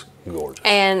was gorgeous.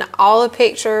 And all the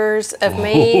pictures of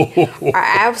me are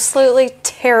absolutely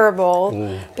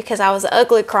terrible because I was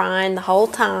ugly crying the whole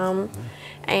time.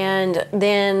 And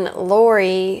then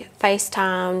Lori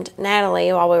FaceTimed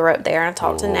Natalie while we were up there. I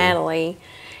talked to Natalie.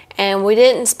 And we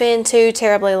didn't spend too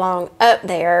terribly long up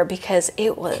there because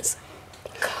it was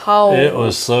cold. It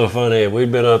was so funny.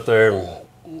 We'd been up there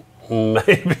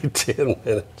maybe 10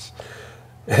 minutes.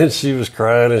 And she was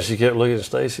crying and she kept looking at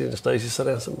Stacy, and Stacy sat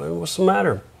down and said, "Baby, what's the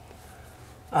matter?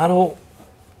 I don't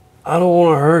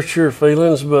want to hurt your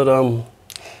feelings, but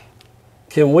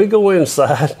can we go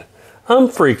inside? I'm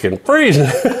freaking freezing."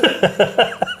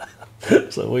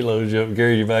 So we loaded you up and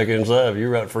carried you back inside.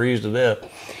 You're about to freeze to death.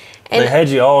 And they had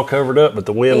you all covered up, but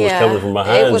the wind was coming from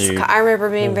behind you. I remember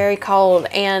being very cold,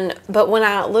 but when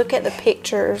I look at the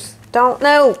pictures, don't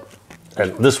know.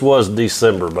 And this was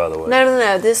December, by the way.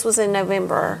 No. This was in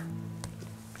November.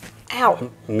 Ow.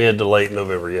 Mid to late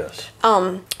November, yes.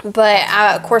 But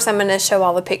of course, I'm going to show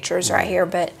all the pictures right here.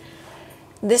 But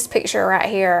this picture right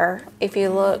here, if you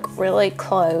look really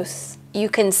close, you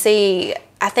can see.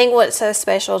 I think what's so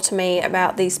special to me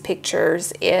about these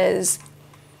pictures is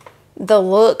the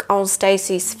look on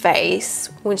Stacy's face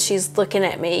when she's looking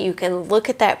at me. You can look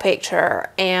at that picture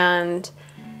and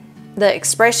the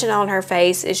expression on her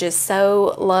face is just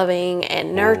so loving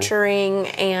and nurturing,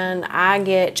 and I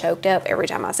get choked up every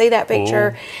time I see that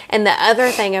picture. And the other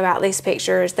thing about these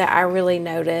pictures that I really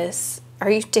notice, are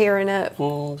you tearing up? It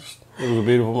was a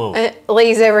beautiful moment.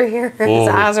 Lee's over here, his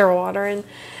eyes are watering.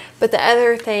 But the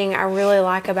other thing I really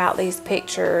like about these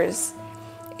pictures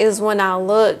is when I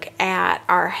look at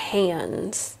our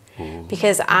hands,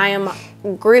 because I am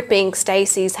gripping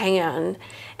Stacy's hand,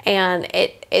 and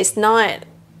it's not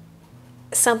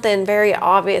something very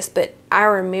obvious, but I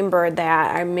remember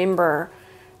that. I remember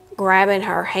grabbing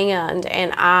her hand,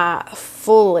 and I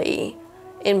fully,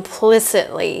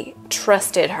 implicitly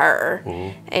trusted her.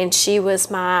 And she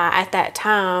was at that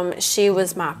time, she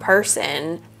was my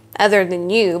person, other than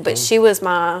you, but she was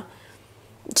the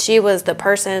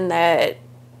person that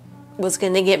was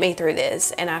going to get me through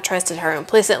this, and I trusted her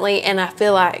implicitly, and I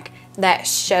feel like that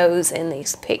shows in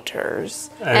these pictures,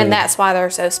 and that's why they're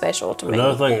so special to me.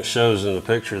 Another thing that shows in the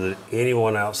picture that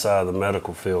anyone outside the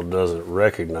medical field doesn't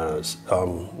recognize,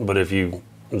 but if you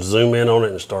zoom in on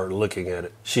it and start looking at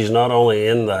it, she's not only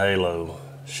in the halo,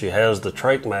 she has the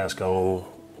trach mask on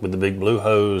with the big blue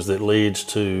hose that leads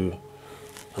to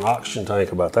an oxygen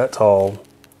tank about that tall,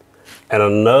 and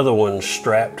another one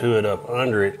strapped to it up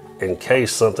under it in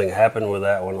case something happened with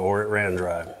that one or it ran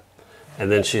dry.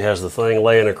 And then she has the thing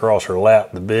laying across her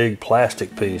lap, the big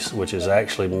plastic piece, which is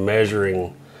actually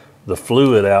measuring the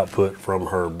fluid output from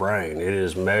her brain. It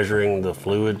is measuring the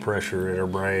fluid pressure in her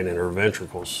brain and her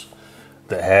ventricles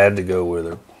that had to go with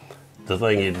her. The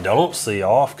thing you don't see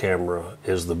off camera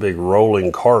is the big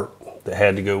rolling cart that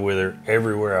had to go with her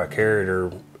everywhere I carried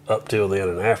her up till then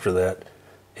and after that,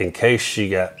 in case she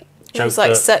got choked it was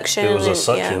like up. Suction. It was a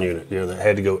suction unit, that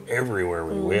had to go everywhere.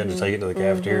 We had to take it to the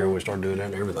cafeteria, and we started doing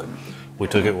that and everything. We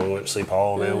took it when we went to see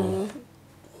Paul and them,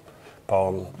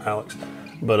 Paul and Alex.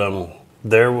 But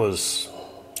it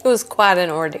was quite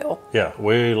an ordeal. Yeah,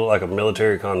 we looked like a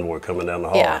military convoy coming down the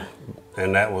hall. Yeah.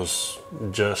 And that was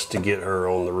just to get her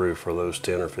on the roof for those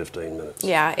 10 or 15 minutes.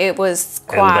 Yeah, it was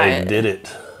quite. And they did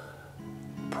it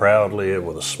proudly and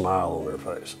with a smile on their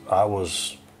face. I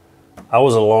was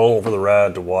along for the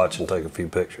ride to watch and take a few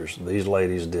pictures. These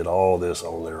ladies did all this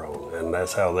on their own, and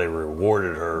that's how they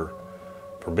rewarded her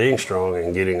for being strong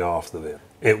and getting off the vent.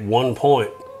 At one point,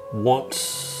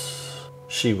 once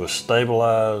She was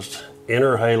stabilized in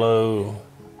her halo,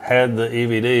 had the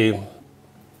EVD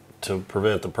to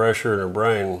prevent the pressure in her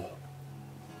brain.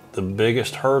 The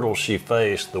biggest hurdle she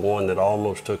faced, the one that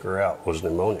almost took her out, was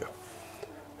pneumonia.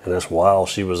 And that's while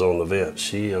she was on the vent.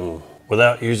 She,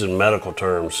 without using medical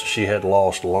terms, she had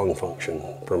lost lung function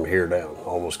from here down,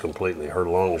 almost completely. Her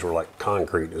lungs were like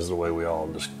concrete, is the way we all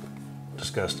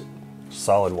discussed it.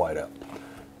 Solid whiteout.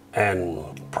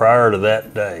 And prior to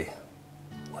that day,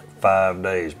 like 5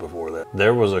 days before that,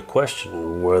 there was a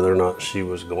question whether or not she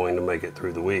was going to make it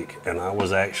through the week. And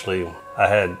I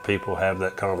had people have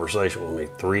that conversation with me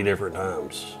 3 different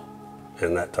times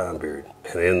in that time period.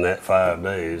 And in that 5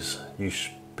 days, you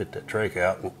spit that trach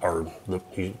out,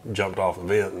 you jumped off the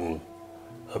vent and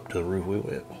up to the roof we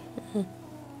went. Mm-hmm.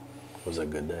 It was a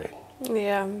good day.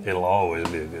 Yeah. It'll always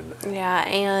be a good day. Yeah,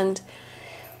 and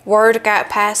word got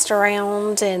passed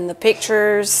around and the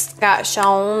pictures got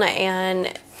shown,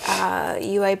 and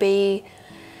UAB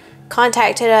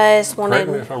contacted us. Correct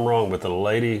me if I'm wrong, but the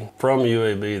lady from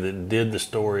UAB that did the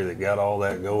story, that got all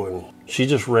that going, she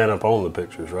just ran up on the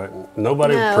pictures, right?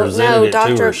 Nobody presented it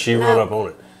to her. She ran up on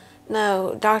it.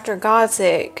 No, Dr.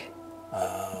 Godzik.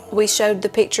 We showed the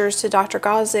pictures to Dr.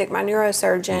 Godzik, my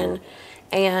neurosurgeon,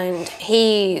 and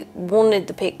he wanted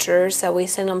the pictures, so we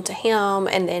sent them to him,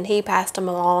 and then he passed them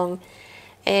along,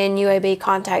 and UAB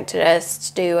contacted us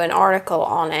to do an article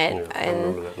on it. Yeah, and I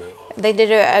remember that now. They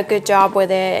did a good job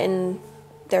with it, and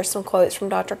there's some quotes from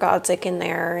Dr. Godzik in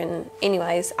there, and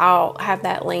anyways, I'll have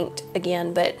that linked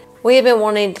again. But we have been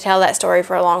wanting to tell that story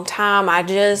for a long time. I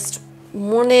just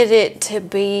wanted it to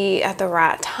be at the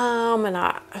right time,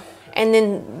 and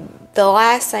then the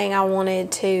last thing I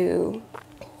wanted to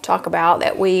talk about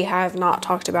that we have not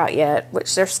talked about yet,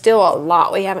 which there's still a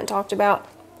lot we haven't talked about,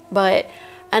 but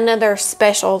another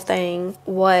special thing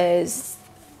was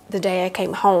the day I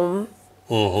came home.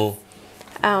 Mm-hmm.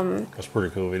 That's a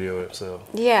pretty cool video in itself.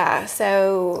 Yeah,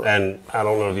 so... And I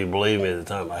don't know if you believe me at the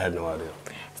time, I had no idea.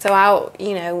 So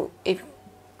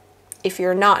if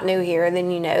you're not new here, then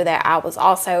you know that I was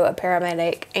also a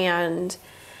paramedic, and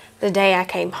the day I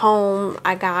came home,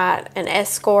 I got an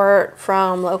escort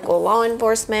from local law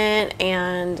enforcement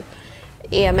and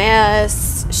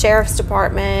EMS, Sheriff's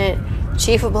Department,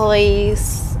 Chief of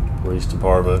Police. Police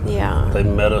Department. Yeah. They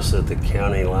met us at the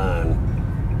county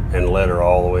line and led her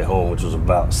all the way home, which was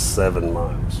about 7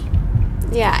 miles.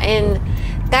 Yeah, and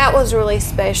that was really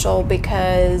special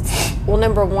because, well,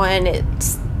 number one,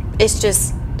 it's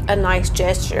just a nice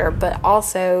gesture, but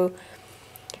also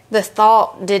the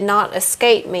thought did not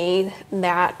escape me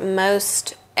that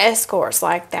most escorts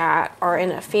like that are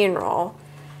in a funeral.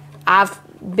 I've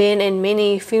been in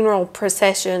many funeral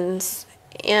processions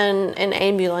in an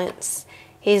ambulance.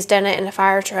 He's done it in a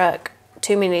fire truck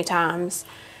too many times,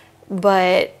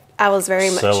 but I was very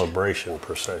much... Celebration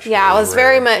procession. Yeah, I was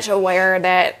very much aware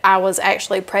that I was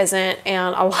actually present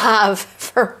and alive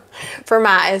for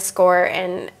my escort,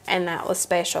 and that was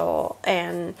special,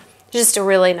 and just a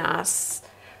really nice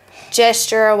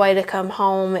gesture, a way to come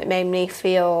home. It made me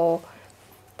feel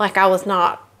like I was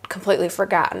not completely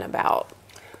forgotten about.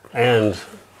 And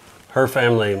her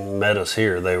family met us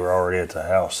here. They were already at the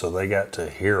house, so they got to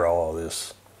hear all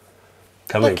this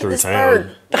coming through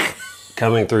town.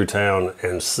 Coming through town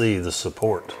and see the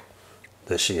support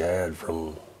that she had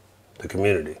from the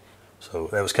community. So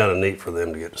that was kind of neat for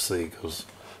them to get to see, because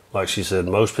like she said,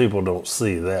 most people don't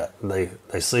see that. They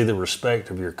see the respect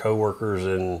of your coworkers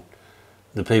and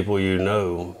the people you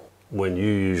know when you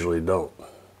usually don't.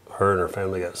 Her and her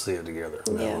family got to see it together.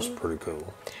 That was pretty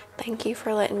cool. Thank you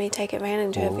for letting me take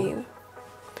advantage of you.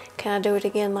 Can I do it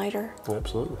again later?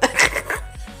 Absolutely.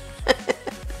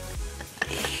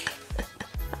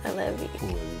 I love you. I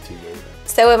love you too, baby.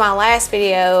 So in my last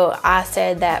video, I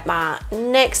said that my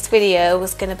next video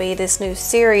was going to be this new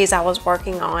series I was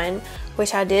working on,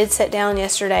 which I did sit down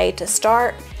yesterday to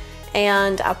start,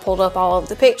 and I pulled up all of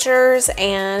the pictures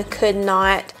and could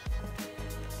not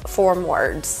form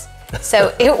words.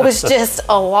 So it was just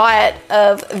a lot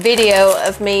of video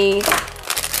of me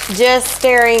just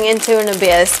staring into an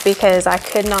abyss because I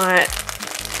could not...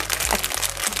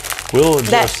 We'll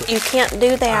adjust You can't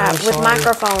do that with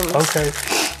microphones. Okay.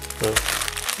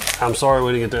 I'm sorry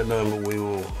we didn't get that done, but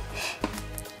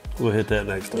we'll hit that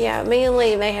next time. Yeah, me and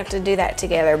Lee may have to do that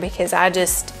together because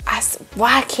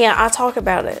why can't I talk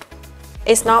about it?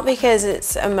 It's not because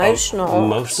it's emotional.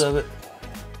 Most of it,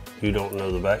 you don't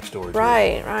know the backstory.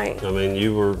 Right, right. I mean,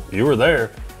 you were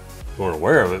there. You weren't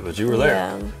aware of it, but you were there.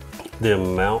 Yeah. The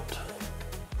amount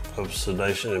of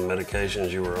sedation and medications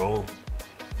you were on,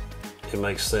 it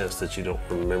makes sense that you don't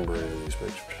remember any of these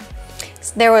pictures.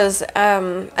 There was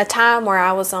a time where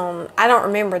I was on, I don't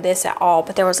remember this at all,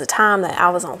 but there was a time that I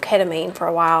was on ketamine for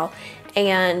a while,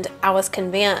 and I was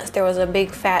convinced there was a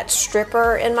big fat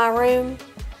stripper in my room.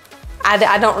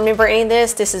 I don't remember any of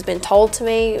this. This has been told to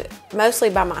me mostly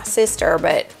by my sister,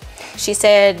 but she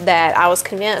said that I was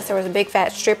convinced there was a big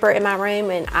fat stripper in my room,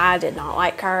 and I did not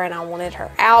like her and I wanted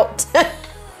her out.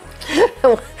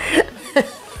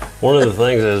 One of the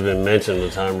things that has been mentioned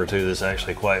a time or two that's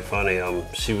actually quite funny,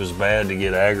 she was bad to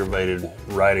get aggravated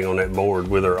writing on that board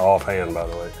with her offhand, by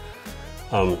the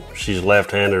way. She's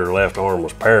left-handed, her left arm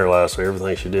was paralyzed, so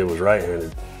everything she did was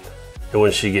right-handed. And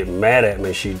when she'd get mad at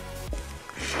me, she'd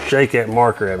shake that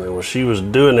marker at me. Well, she was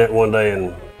doing that one day,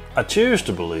 and I choose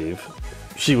to believe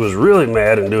she was really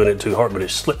mad and doing it too hard, but it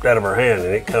slipped out of her hand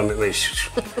and it come at me.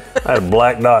 I had a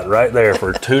black dot right there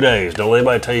for 2 days. Don't let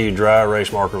anybody tell you dry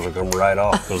erase markers will come right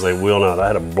off, because they will not. I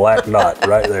had a black dot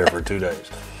right there for 2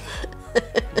 days.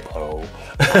 Oh.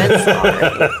 I'm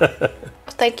sorry.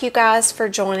 Thank you guys for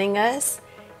joining us.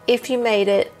 If you made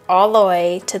it all the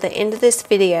way to the end of this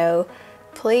video,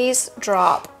 please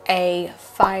drop a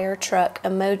fire truck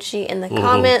emoji in the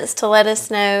comments to let us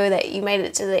know that you made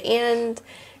it to the end.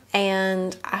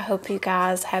 And I hope you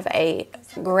guys have a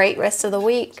great rest of the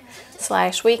week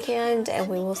 / weekend, and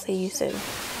we will see you soon.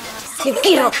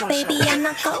 Get off, baby, I'm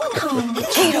not going home.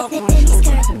 Get off,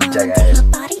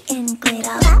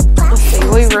 let's see,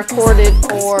 we recorded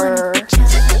for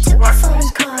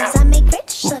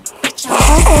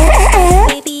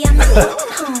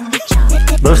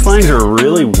those things are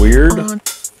really weird.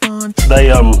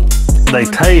 They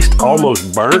taste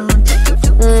almost burnt.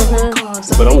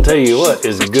 But I'm gonna tell you what,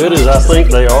 as good as I think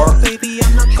they are,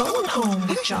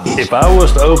 if I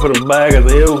was to open a bag of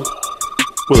them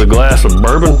with a glass of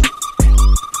bourbon,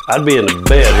 I'd be in the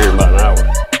bed here in about an hour.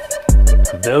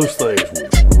 Those things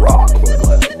would rock with a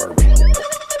glass of bourbon.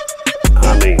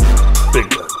 I mean, big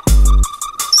time.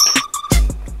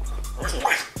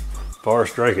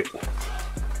 Forrest, drink it.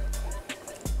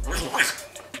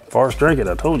 Forrest, drink it,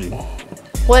 I told you.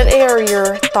 What are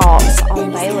your thoughts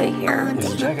on Bailey here?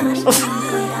 He's a jackass.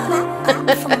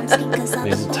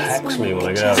 He attacks me when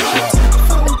I get out of the shop.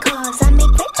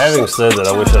 Having said that, I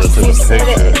wish I'd have took a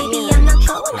picture.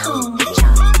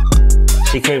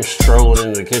 He came strolling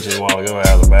into the kitchen a while ago out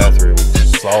of the bathroom,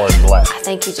 solid black. I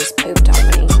think he just pooped on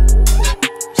me.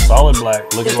 Solid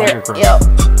black, looking like a crime. Yep.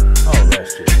 Oh,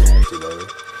 that's just nasty, baby.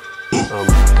 Here you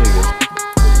go.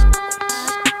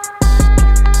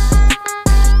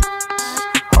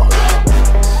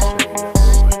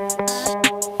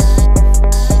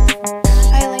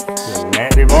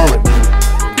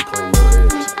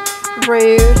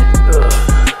 Rude.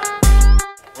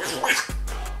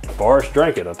 Forrest,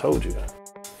 drink it, I told you.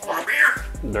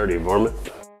 Dirty varmint.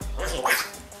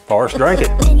 Forrest, drink it.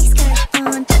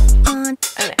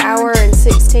 An hour and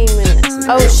 16 minutes.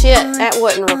 Oh shit, that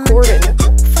wasn't recorded.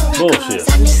 Bullshit.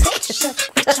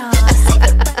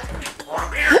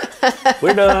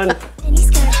 We're done.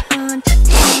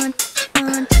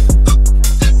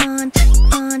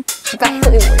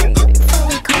 Bailey, where are you?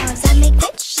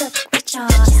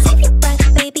 Save your breath,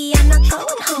 baby, I'm not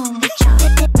going home.